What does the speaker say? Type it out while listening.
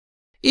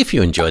If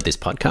you enjoyed this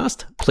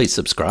podcast, please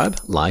subscribe,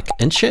 like,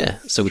 and share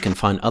so we can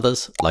find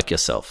others like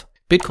yourself.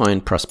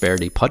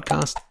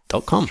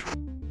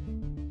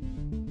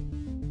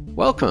 BitcoinProsperityPodcast.com.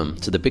 Welcome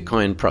to the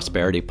Bitcoin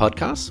Prosperity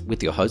Podcast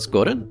with your host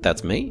Gordon,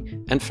 that's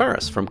me, and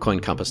Faris from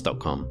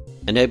CoinCompass.com,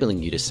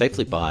 enabling you to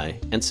safely buy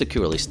and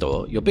securely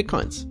store your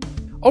Bitcoins.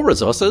 All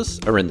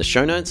resources are in the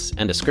show notes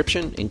and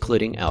description,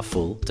 including our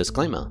full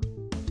disclaimer.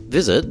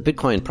 Visit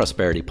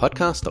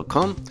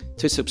BitcoinProsperityPodcast.com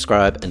to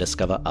subscribe and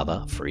discover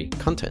other free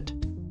content.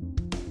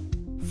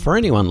 For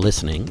anyone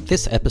listening,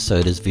 this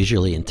episode is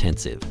visually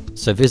intensive,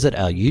 so visit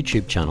our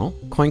YouTube channel,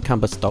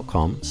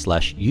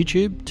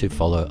 coincompass.com/YouTube, to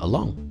follow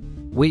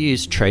along. We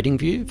use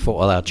TradingView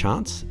for all our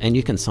charts, and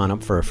you can sign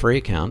up for a free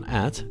account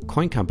at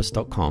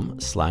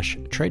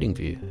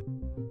coincompass.com/tradingview.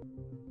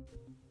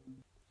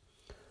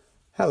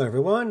 Hello,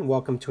 everyone.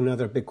 Welcome to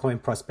another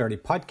Bitcoin Prosperity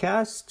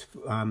Podcast.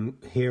 I'm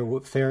here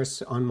with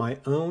Faris on my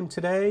own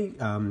today.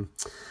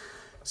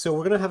 So we're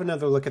going to have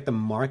another look at the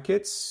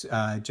markets,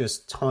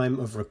 just time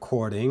of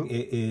recording.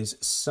 It is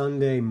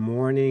Sunday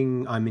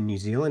morning. I'm in New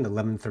Zealand,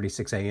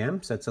 11:36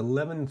 a.m. So it's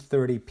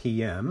 11:30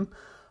 p.m.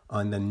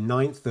 on the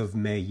 9th of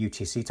May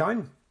UTC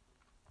time.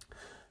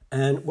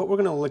 And what we're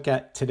going to look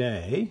at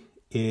today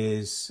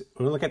is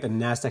we're going to look at the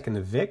NASDAQ and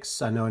the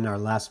VIX. I know in our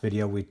last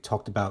video we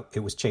talked about it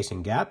was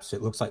chasing gaps.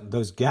 It looks like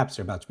those gaps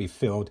are about to be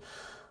filled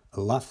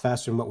a lot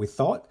faster than what we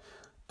thought.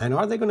 And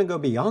are they going to go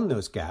beyond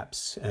those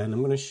gaps? And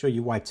I'm going to show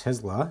you why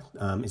Tesla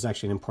is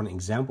actually an important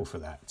example for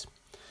that.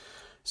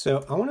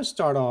 So I want to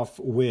start off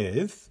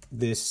with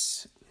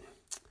this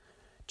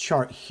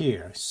chart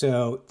here.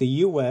 So the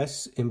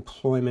U.S.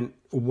 unemployment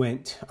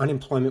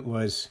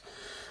was,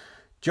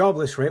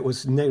 jobless rate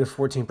was negative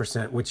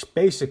 14%, which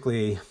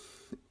basically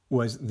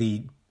was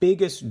the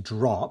biggest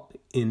drop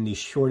in the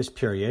shortest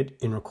period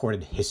in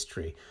recorded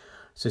history.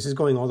 So this is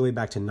going all the way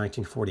back to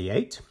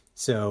 1948.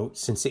 So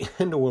since the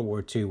end of World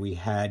War II, we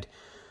had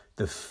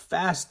the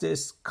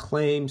fastest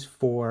claims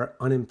for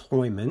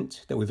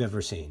unemployment that we've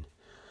ever seen.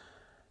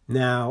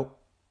 Now,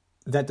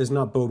 that does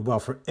not bode well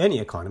for any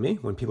economy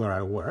when people are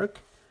out of work.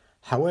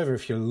 However,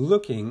 if you're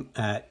looking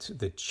at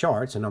the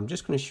charts, and I'm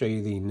just going to show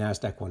you the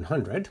NASDAQ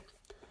 100,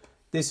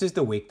 this is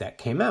the week that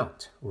came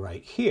out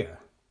right here.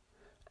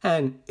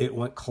 And it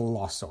went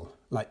colossal.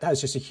 Like,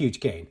 that's just a huge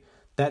gain.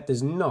 That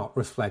does not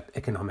reflect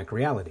economic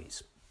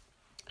realities.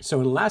 So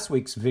in last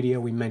week's video,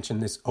 we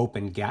mentioned this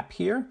open gap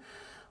here,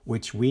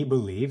 which we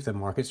believe the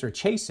markets are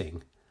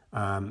chasing.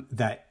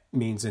 That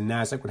means the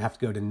NASDAQ would have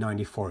to go to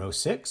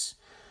 94.06.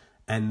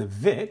 And the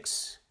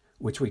VIX,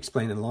 which we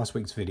explained in last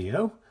week's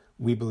video,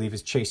 we believe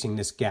is chasing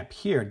this gap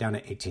here down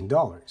at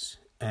 $18.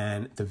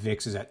 And the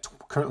VIX is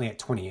currently at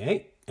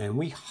 28. And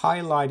we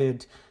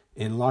highlighted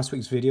in last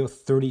week's video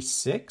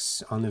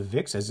 36 on the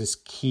VIX as this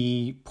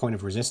key point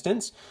of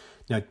resistance.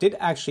 Now, it did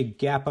actually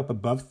gap up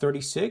above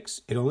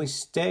 36. It only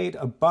stayed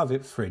above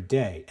it for a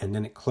day, and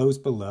then it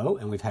closed below,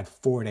 and we've had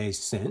 4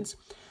 days since.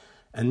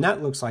 And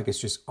that looks like it's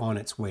just on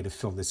its way to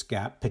fill this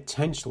gap,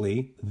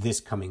 potentially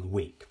this coming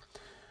week.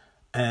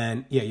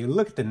 And yeah, you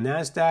look at the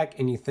NASDAQ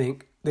and you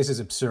think, this is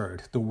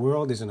absurd. The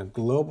world is in a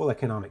global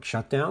economic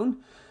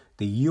shutdown.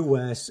 The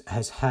U.S.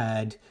 has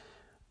had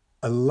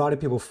a lot of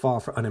people file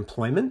for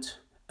unemployment,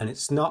 and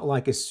it's not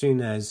like as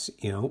soon as,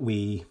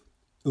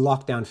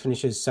 lockdown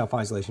finishes,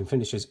 self-isolation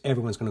finishes,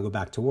 everyone's going to go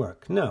back to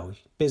work. No,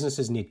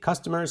 businesses need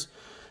customers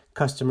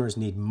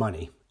need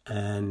money,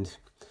 and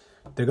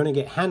they're going to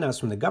get handouts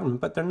from the government,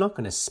 but they're not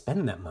going to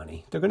spend that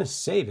money. They're going to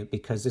save it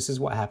because this is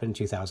what happened in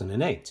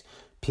 2008.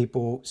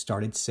 People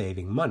started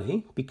saving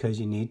money because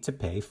you need to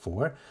pay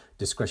for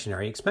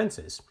discretionary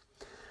expenses.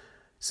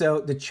 So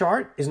the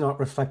chart is not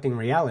reflecting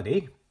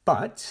reality,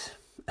 but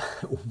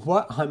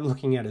what I'm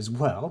looking at as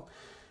well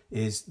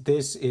is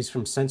this is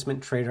from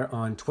Sentiment Trader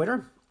on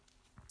Twitter.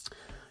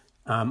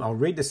 I'll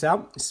read this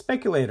out.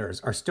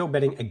 Speculators are still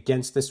betting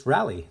against this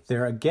rally.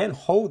 They're again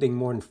holding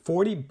more than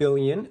 40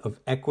 billion of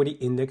equity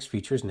index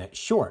futures net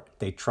short.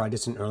 They tried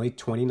this in early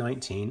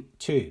 2019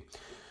 too.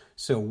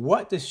 So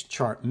what this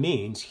chart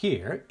means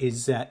here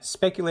is that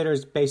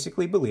speculators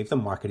basically believe the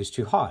market is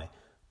too high.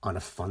 On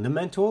a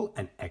fundamental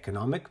and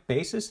economic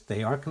basis,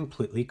 they are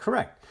completely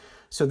correct.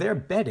 So they're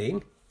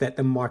betting that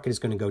the market is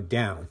going to go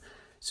down.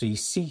 So you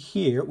see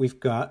here,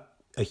 we've got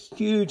a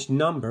huge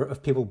number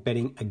of people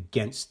betting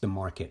against the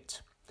market.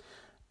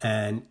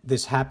 And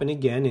this happened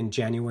again in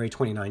January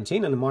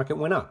 2019, and the market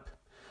went up.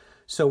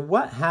 So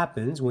what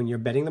happens when you're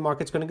betting the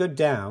market's going to go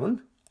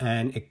down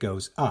and it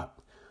goes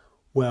up?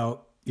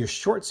 Well, you're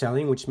short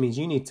selling, which means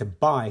you need to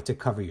buy to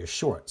cover your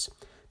shorts.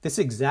 This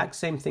exact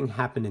same thing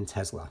happened in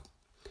Tesla.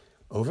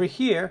 Over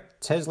here,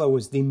 Tesla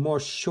was the more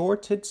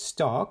shorted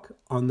stock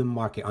on the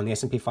market, on the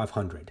S&P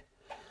 500.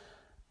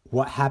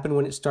 What happened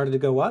when it started to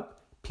go up?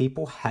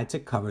 People had to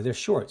cover their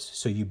shorts.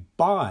 So you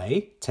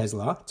buy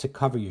Tesla to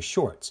cover your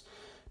shorts.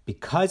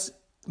 Because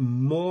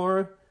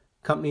more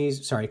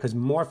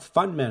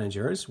fund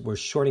managers were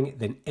shorting it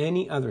than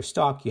any other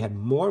stock, you had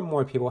more and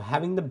more people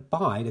having to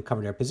buy to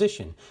cover their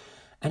position.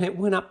 And it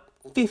went up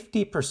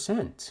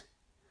 50%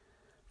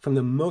 from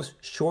the most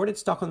shorted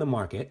stock on the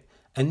market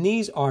And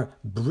these are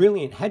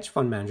brilliant hedge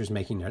fund managers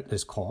making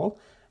this call.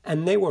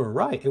 And they were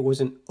right. It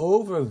was an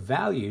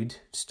overvalued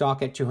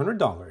stock at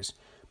 $200,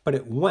 but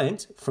it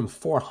went from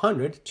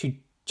 400 to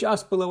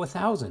just below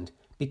 1,000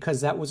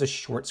 because that was a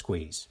short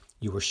squeeze.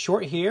 You were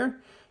short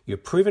here. You're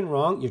proven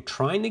wrong. You're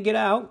trying to get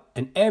out,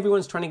 and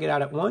everyone's trying to get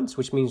out at once,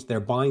 which means they're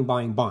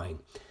buying.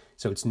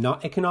 So it's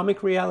not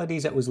economic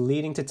realities that was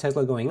leading to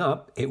Tesla going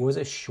up. It was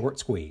a short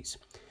squeeze.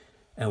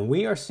 And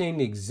we are seeing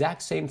the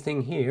exact same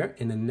thing here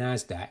in the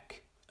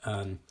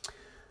NASDAQ.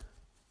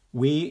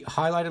 We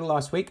highlighted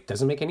last week.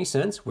 Doesn't make any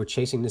sense. We're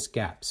chasing this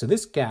gap. So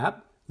this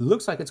gap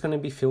looks like it's going to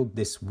be filled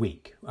this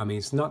week. I mean,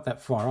 it's not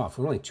that far off.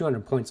 We're only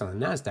 200 points on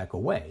the NASDAQ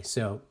away.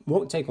 So it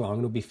won't take long.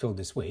 It'll be filled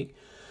this week.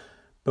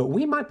 But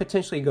we might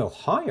potentially go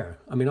higher.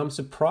 I mean, I'm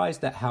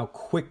surprised at how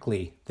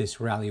quickly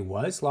this rally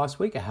was last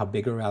week, at how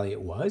big a rally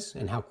it was,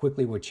 and how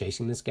quickly we're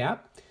chasing this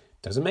gap.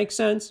 Doesn't make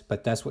sense,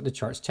 but that's what the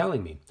chart's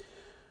telling me.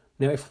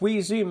 Now, if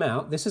we zoom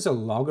out, this is a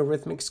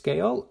logarithmic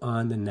scale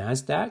on the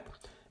NASDAQ,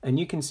 and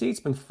you can see it's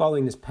been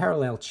following this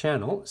parallel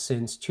channel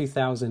since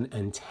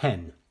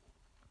 2010.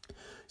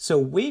 So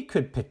we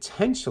could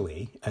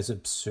potentially, as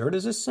absurd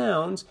as it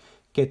sounds,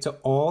 get to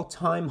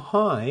all-time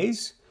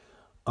highs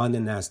on the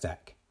NASDAQ.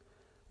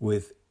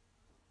 With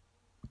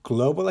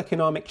global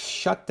economic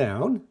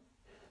shutdown,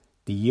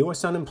 the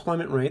U.S.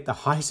 unemployment rate, the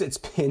highest it's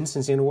been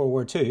since the end of World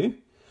War II,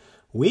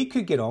 we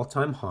could get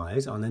all-time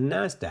highs on the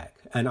NASDAQ.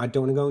 And I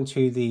don't want to go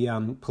into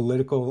the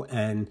political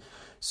and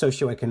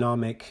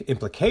socioeconomic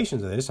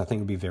implications of this. I think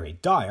it would be very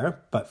dire.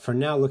 But for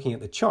now, looking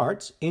at the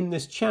charts, in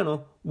this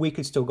channel, we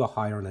could still go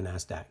higher on the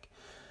NASDAQ.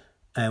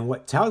 And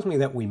what tells me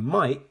that we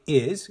might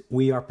is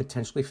we are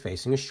potentially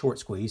facing a short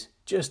squeeze,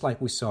 just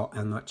like we saw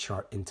on that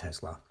chart in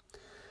Tesla.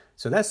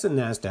 So that's the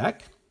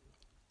NASDAQ.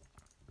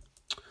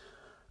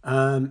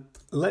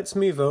 Let's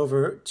move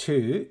over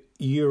to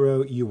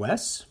Euro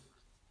US.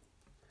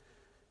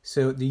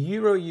 So the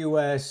Euro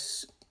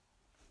US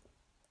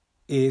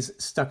is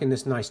stuck in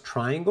this nice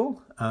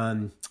triangle.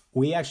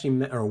 We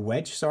actually, or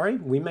wedge, sorry.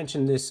 We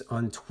mentioned this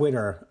on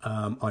Twitter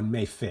on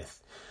May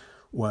 5th.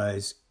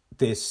 Was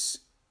this,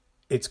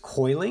 it's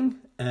coiling,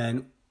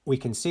 and we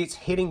can see it's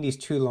hitting these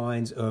two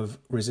lines of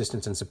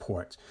resistance and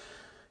support.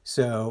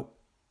 So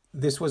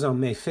this was on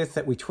May 5th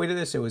that we tweeted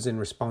this. It was in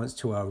response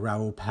to a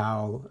Raoul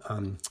Pal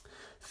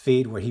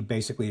feed where he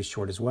basically is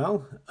short as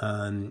well.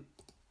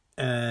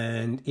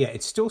 And yeah,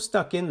 it's still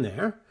stuck in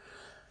there.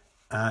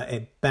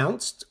 It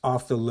bounced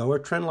off the lower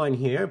trend line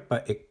here,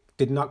 but it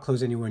did not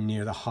close anywhere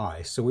near the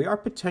high. So we are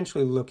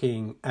potentially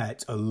looking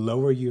at a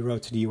lower euro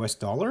to the US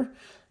dollar.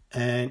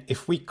 And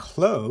if we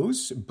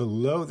close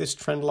below this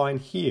trend line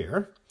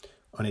here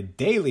on a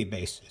daily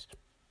basis,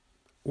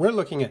 we're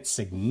looking at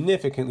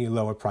significantly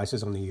lower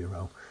prices on the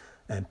euro.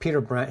 And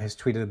Peter Brandt has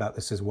tweeted about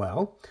this as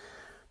well.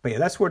 But yeah,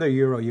 that's where the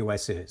Euro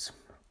US is.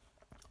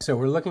 So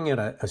we're looking at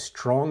a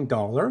strong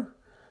dollar,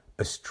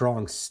 a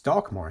strong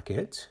stock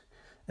market,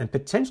 and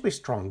potentially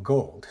strong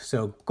gold.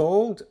 So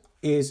gold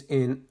is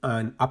in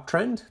an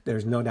uptrend.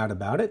 There's no doubt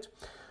about it.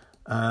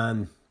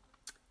 I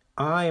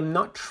am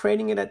not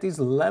trading it at these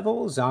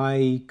levels.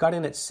 I got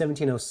in at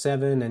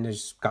 1707 and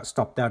just got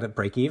stopped out at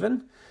break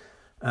even.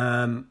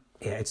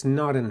 Yeah, it's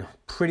not a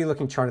pretty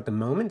looking chart at the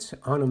moment.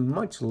 On a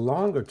much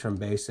longer term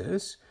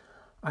basis,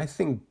 I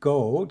think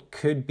gold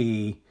could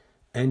be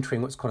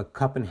entering what's called a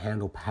cup and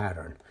handle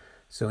pattern.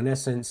 So in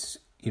essence,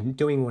 you're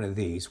doing one of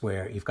these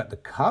where you've got the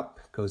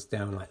cup, goes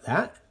down like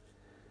that,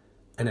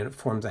 and then it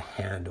forms a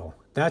handle.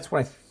 That's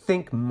what I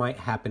think might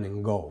happen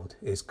in gold,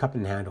 is cup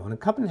and handle. And a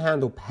cup and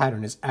handle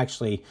pattern is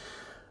actually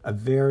a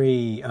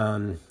very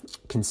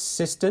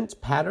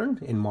consistent pattern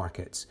in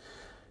markets.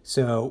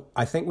 So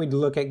I think we'd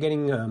look at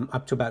getting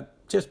up to about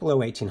just below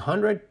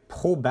 1800,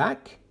 pull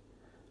back,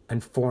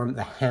 and form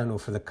the handle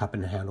for the cup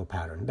and handle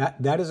pattern.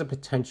 That is a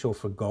potential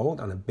for gold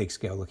on a big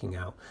scale looking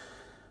out.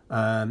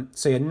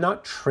 So you're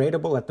not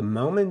tradable at the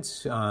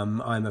moment.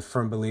 I'm a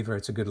firm believer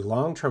it's a good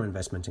long-term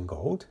investment in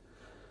gold,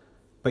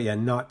 but you're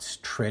not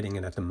trading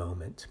it at the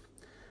moment.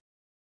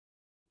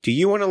 Do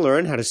you want to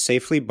learn how to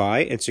safely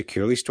buy and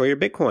securely store your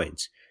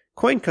Bitcoins?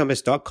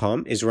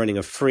 CoinCompass.com is running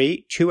a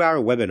free 2-hour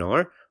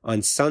webinar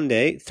on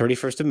Sunday,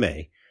 31st of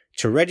May.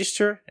 To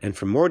register and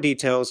for more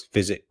details,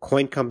 visit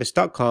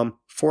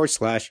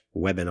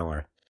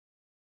coincompass.com/webinar.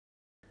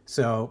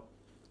 So,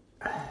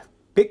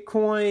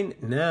 Bitcoin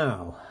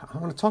now. I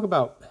want to talk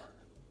about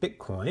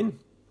Bitcoin.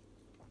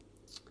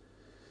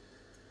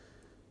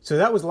 So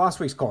that was last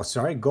week's call.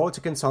 Sorry, gold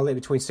to consolidate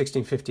between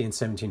 1650 and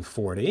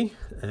 1740.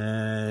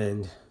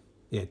 And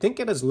yeah, it didn't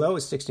get as low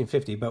as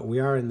 1650, but we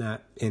are in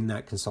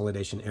that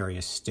consolidation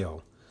area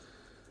still.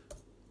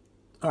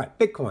 All right,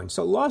 Bitcoin.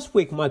 So last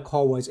week, my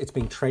call was it's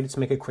being traded to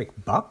make a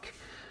quick buck.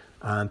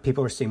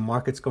 People are seeing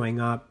markets going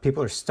up.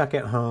 People are stuck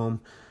at home.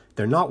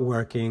 They're not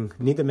working,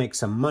 need to make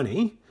some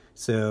money.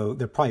 So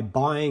they're probably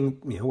buying,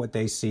 what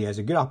they see as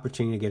a good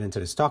opportunity to get into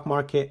the stock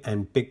market.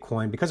 And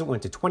Bitcoin, because it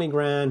went to 20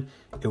 grand,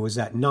 it was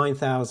at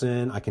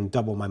 9,000. I can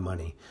double my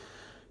money.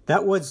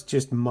 That was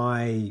just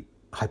my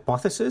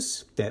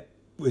hypothesis that,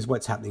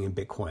 what's happening in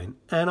Bitcoin.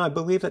 And I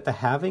believe that the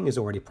halving is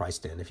already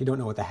priced in. If you don't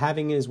know what the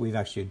halving is, we've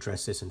actually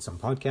addressed this in some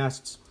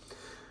podcasts.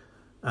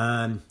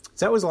 So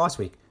that was last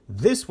week.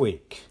 This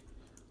week,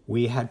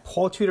 we had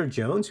Paul Tudor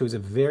Jones, who is a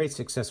very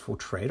successful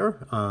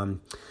trader,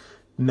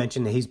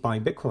 mentioned that he's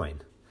buying Bitcoin.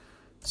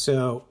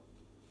 So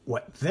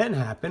what then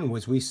happened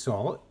was we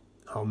saw,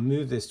 I'll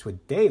move this to a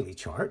daily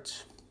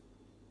chart,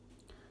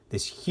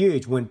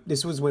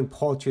 this was when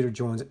Paul Tudor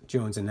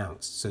Jones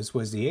announced. So this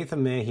was the 8th of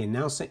May, he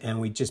announced it,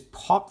 and we just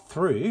popped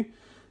through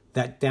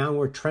that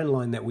downward trend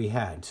line that we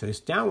had. So this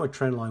downward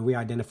trend line we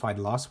identified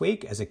last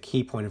week as a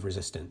key point of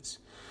resistance.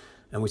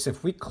 And we said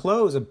if we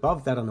close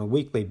above that on a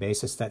weekly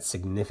basis, that's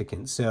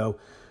significant. So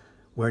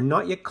we're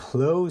not yet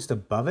closed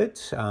above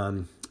it.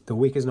 The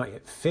week is not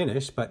yet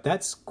finished, but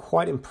that's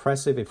quite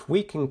impressive. If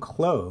we can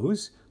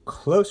close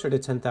closer to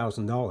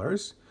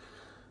 $10,000,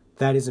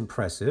 that is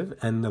impressive.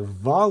 And the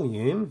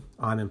volume,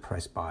 I'm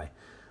impressed by.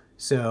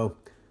 So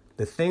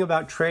the thing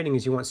about trading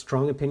is you want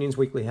strong opinions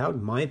weekly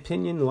held. My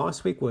opinion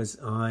last week was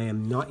I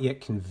am not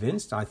yet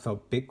convinced. I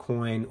thought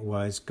Bitcoin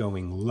was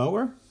going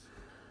lower.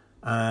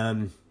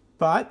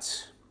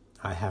 But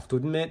I have to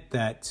admit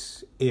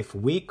that if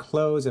we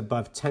close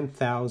above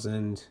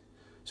 10,000,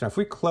 so if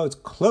we close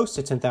close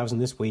to 10,000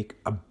 this week,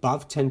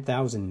 above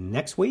 10,000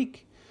 next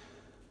week,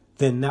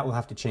 then that will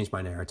have to change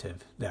my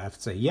narrative. I have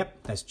to say,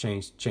 yep, that's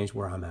changed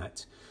where I'm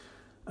at.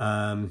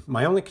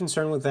 My only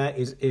concern with that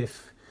is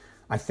if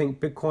I think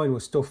Bitcoin will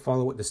still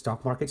follow what the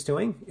stock market's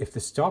doing. If the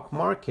stock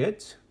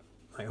market,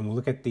 and we'll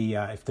look at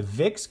if the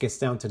VIX gets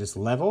down to this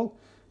level,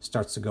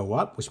 starts to go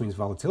up, which means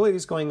volatility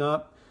is going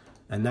up,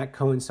 and that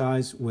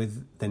coincides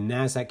with the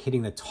NASDAQ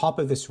hitting the top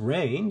of this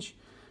range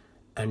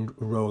and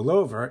roll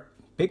over,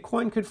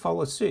 Bitcoin could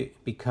follow suit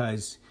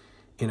because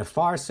in a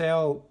fire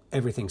sale,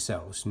 everything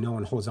sells. No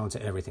one holds on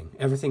to everything.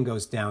 Everything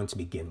goes down to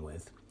begin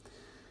with.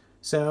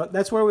 So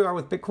that's where we are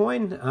with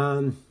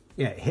Bitcoin.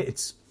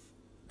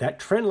 That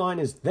trend line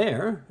is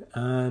there.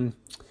 I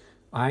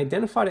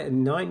identified it at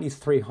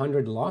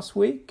 9,300 last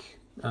week.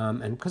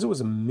 And because it was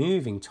a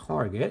moving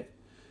target,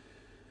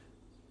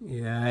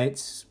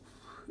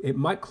 it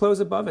might close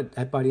above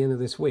it by the end of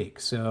this week.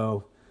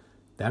 So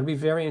that'd be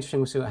very interesting.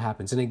 We'll see what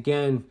happens. And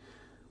again,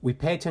 we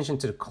pay attention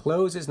to the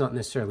closes, not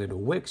necessarily the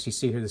wicks. You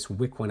see here, this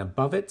wick went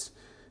above it.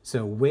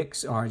 So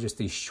wicks are just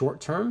the short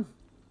term.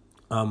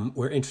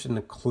 We're interested in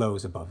the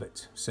close above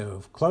it. So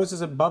if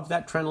closes above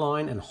that trend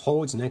line and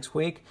holds next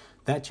week,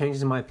 that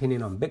changes my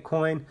opinion on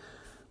Bitcoin.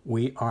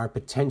 We are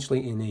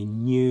potentially in a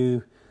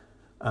new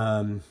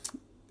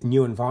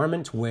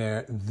environment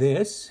where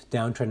this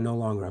downtrend no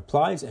longer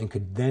applies and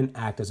could then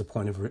act as a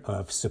point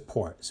of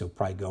support. So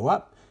probably go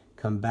up,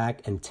 come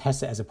back, and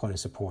test it as a point of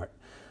support.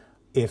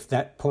 If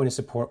that point of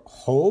support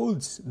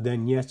holds,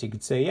 then yes, you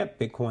could say, yep,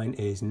 Bitcoin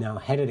is now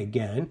headed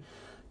again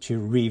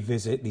to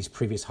revisit these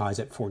previous highs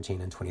at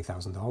 $14,000 and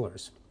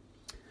 $20,000.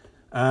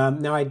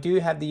 Now, I do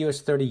have the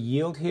US 30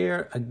 yield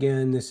here.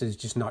 Again, this is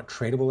just not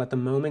tradable at the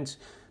moment.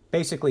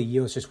 Basically,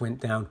 yields just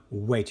went down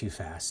way too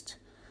fast.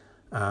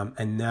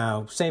 And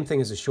now, same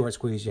thing as a short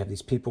squeeze. You have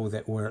these people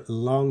that were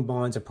long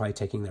bonds are probably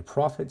taking their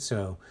profit.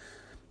 So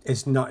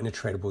it's not in a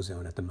tradable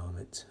zone at the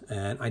moment.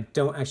 And I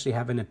don't actually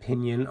have an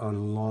opinion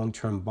on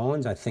long-term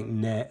bonds. I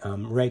think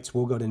rates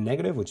will go to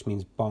negative, which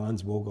means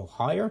bonds will go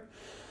higher.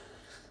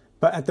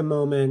 But at the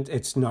moment,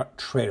 it's not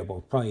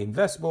tradable. Probably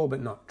investable,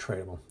 but not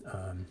tradable.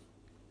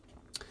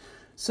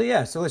 So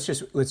let's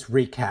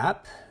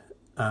recap.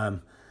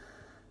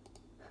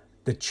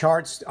 The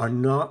charts are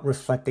not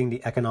reflecting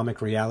the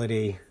economic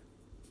reality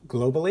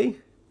globally.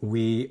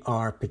 We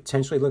are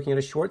potentially looking at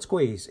a short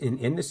squeeze in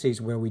indices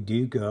where we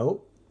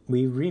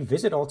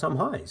revisit all-time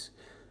highs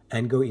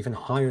and go even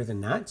higher than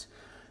that.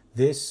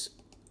 This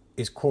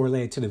is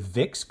correlated to the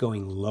VIX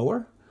going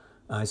lower.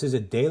 This is a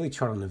daily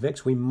chart on the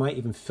VIX. We might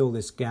even fill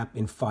this gap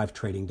in 5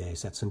 trading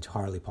days. That's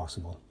entirely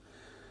possible.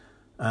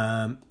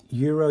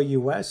 Euro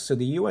US. So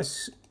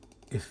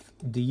if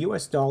the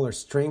US dollar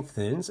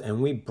strengthens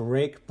and we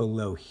break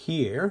below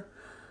here,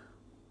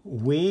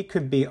 we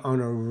could be on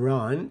a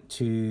run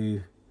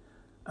to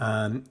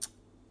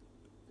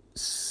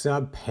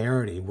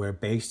sub-parity, where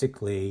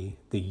basically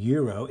the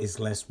euro is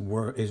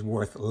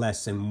worth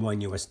less than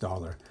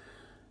 $1.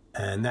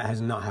 And that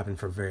has not happened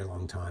for a very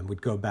long time.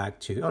 We'd go back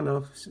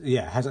to,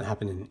 it hasn't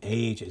happened in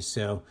ages.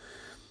 So,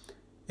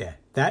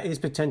 that is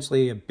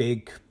potentially a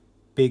big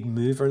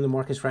mover in the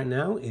markets right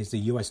now is the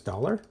US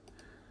dollar.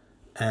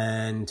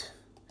 And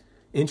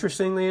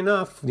interestingly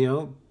enough,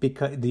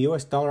 because the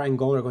US dollar and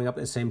gold are going up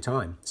at the same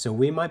time. So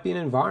we might be in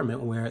an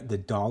environment where the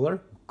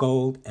dollar,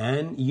 gold,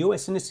 and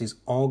US indices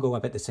all go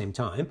up at the same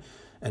time.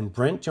 And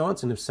Brent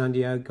Johnson of San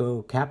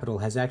Diego Capital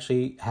has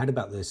actually had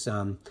about this.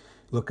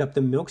 Look up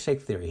the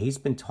milkshake theory. He's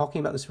been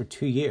talking about this for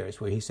 2 years,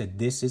 where he said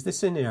this is the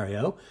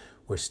scenario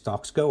where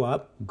stocks go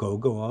up,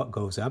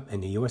 goes up,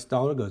 and the US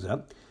dollar goes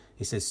up.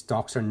 He says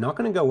stocks are not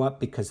going to go up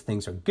because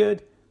things are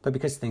good, but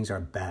because things are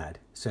bad.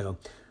 So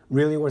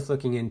really worth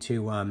looking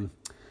into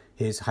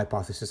his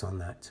hypothesis on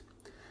that.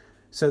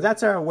 So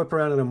that's our whip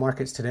around in the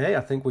markets today.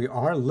 I think we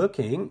are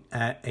looking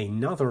at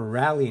another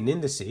rally in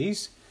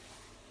indices.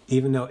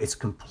 even though it's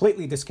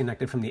completely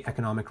disconnected from the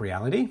economic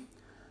reality.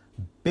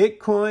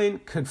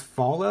 Bitcoin could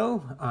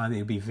follow. It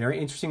would be very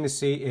interesting to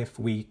see if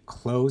we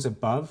close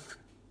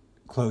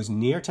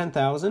near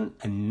 10,000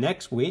 and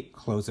next week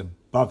close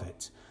above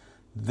it.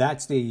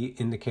 That's the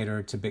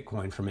indicator to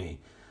Bitcoin for me.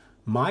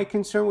 My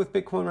concern with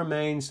Bitcoin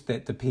remains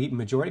that the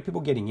majority of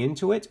people getting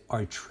into it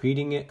are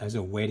treating it as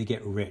a way to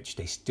get rich.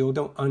 They still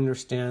don't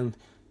understand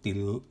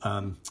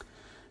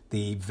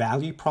the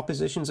value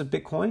propositions of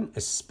Bitcoin,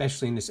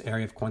 especially in this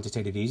area of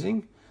quantitative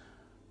easing.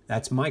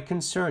 That's my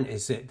concern,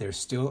 is that there's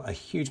still a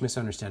huge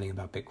misunderstanding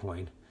about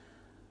Bitcoin.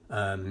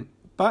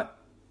 But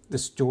the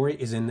story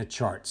is in the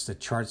charts. The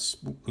charts,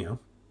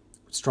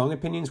 Strong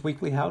Opinions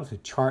Weekly held. The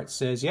chart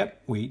says,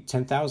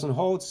 10,000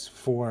 holds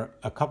for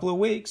a couple of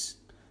weeks.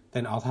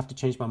 Then I'll have to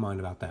change my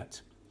mind about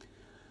that.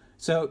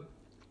 So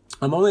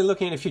I'm only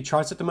looking at a few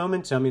charts at the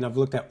moment. I've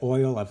looked at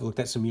oil, I've looked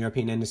at some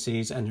European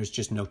indices, and there's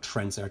just no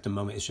trends there at the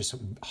moment. It's just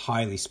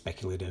highly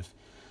speculative.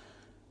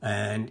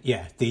 And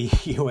the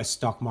US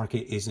stock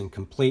market is in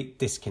complete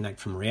disconnect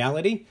from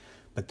reality,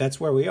 but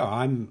that's where we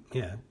are.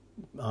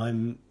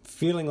 I'm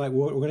feeling like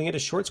we're going to get a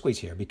short squeeze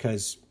here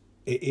because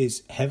it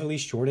is heavily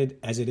shorted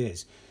as it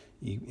is.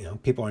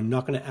 People are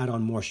not going to add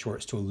on more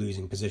shorts to a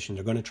losing position.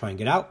 They're going to try and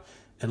get out.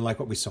 And like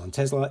what we saw in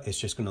Tesla, it's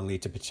just going to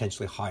lead to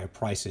potentially higher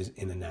prices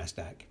in the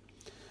NASDAQ.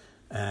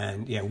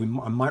 And I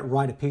might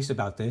write a piece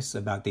about this,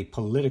 about the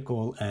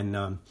political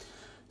and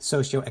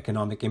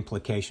socioeconomic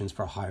implications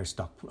for a higher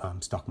stock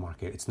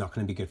market. It's not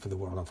going to be good for the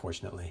world,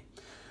 unfortunately.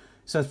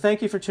 So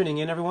thank you for tuning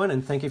in, everyone,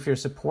 and thank you for your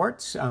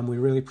support. We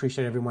really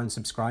appreciate everyone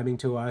subscribing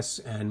to us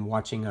and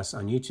watching us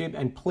on YouTube.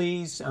 And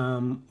please,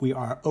 we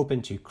are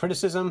open to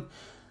criticism.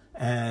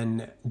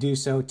 And do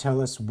so.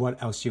 Tell us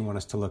what else you want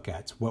us to look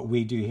at. What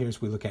we do here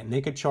is we look at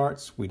naked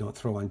charts. We don't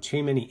throw on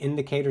too many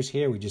indicators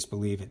here. We just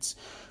believe it's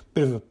a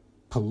bit of a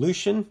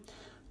pollution,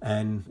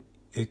 and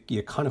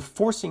you're kind of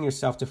forcing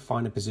yourself to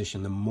find a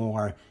position the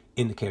more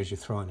indicators you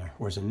throw in there.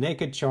 Whereas a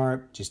naked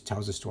chart just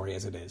tells the story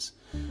as it is.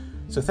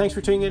 So thanks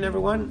for tuning in,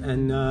 everyone,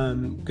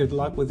 and good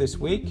luck with this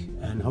week,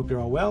 and hope you're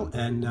all well.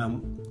 And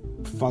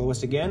follow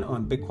us again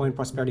on Bitcoin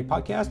Prosperity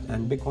Podcast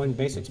and Bitcoin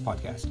Basics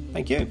Podcast.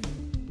 Thank you.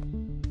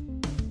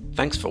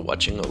 Thanks for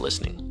watching or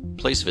listening.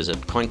 Please visit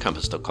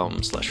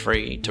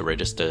coincompass.com/free to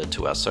register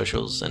to our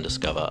socials and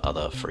discover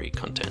other free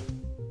content.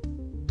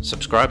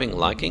 Subscribing,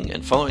 liking,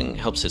 and following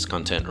helps this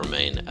content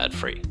remain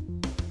ad-free.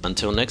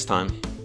 Until next time.